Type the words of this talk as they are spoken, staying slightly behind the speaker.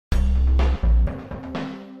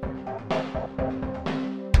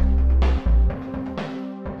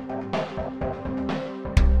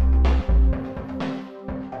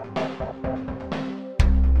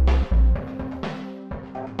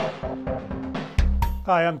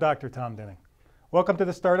Hi, I'm Dr. Tom Denning. Welcome to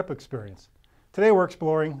the Startup Experience. Today we're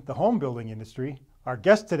exploring the home building industry. Our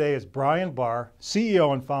guest today is Brian Barr,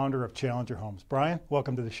 CEO and founder of Challenger Homes. Brian,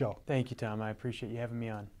 welcome to the show. Thank you, Tom. I appreciate you having me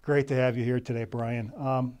on. Great to have you here today, Brian.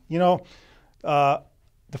 The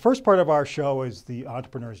first part of our show is the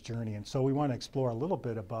entrepreneur's journey, and so we want to explore a little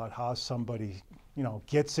bit about how somebody,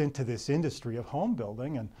 gets into this industry of home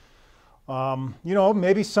building. And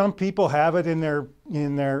maybe some people have it in their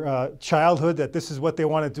childhood that this is what they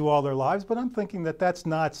want to do all their lives, but I'm thinking that that's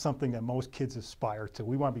not something that most kids aspire to.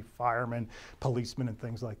 We want to be firemen, policemen, and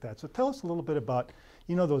things like that. So tell us a little bit about,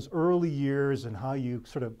 those early years and how you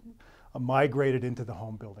sort of migrated into the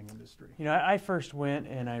home building industry. I first went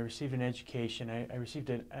and I received an education. I received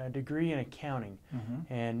a degree in accounting,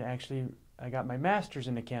 and actually I got my master's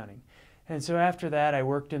in accounting. And so after that, I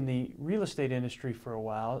worked in the real estate industry for a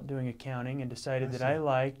while doing accounting and decided that I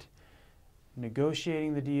liked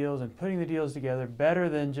negotiating the deals and putting the deals together better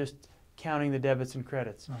than just counting the debits and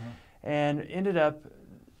credits. And ended up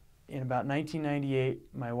in about 1998,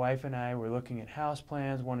 my wife and I were looking at house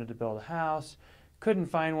plans, wanted to build a house, couldn't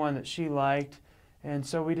find one that she liked, and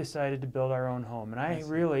so we decided to build our own home. And I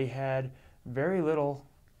really had very little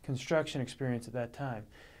construction experience at that time.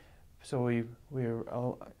 So we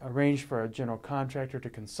arranged for a general contractor to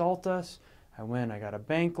consult us. I got a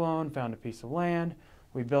bank loan, found a piece of land.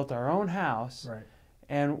 We built our own house. Right.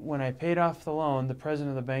 And when I paid off the loan, the president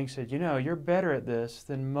of the bank said, you're better at this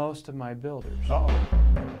than most of my builders.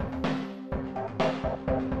 Uh-oh.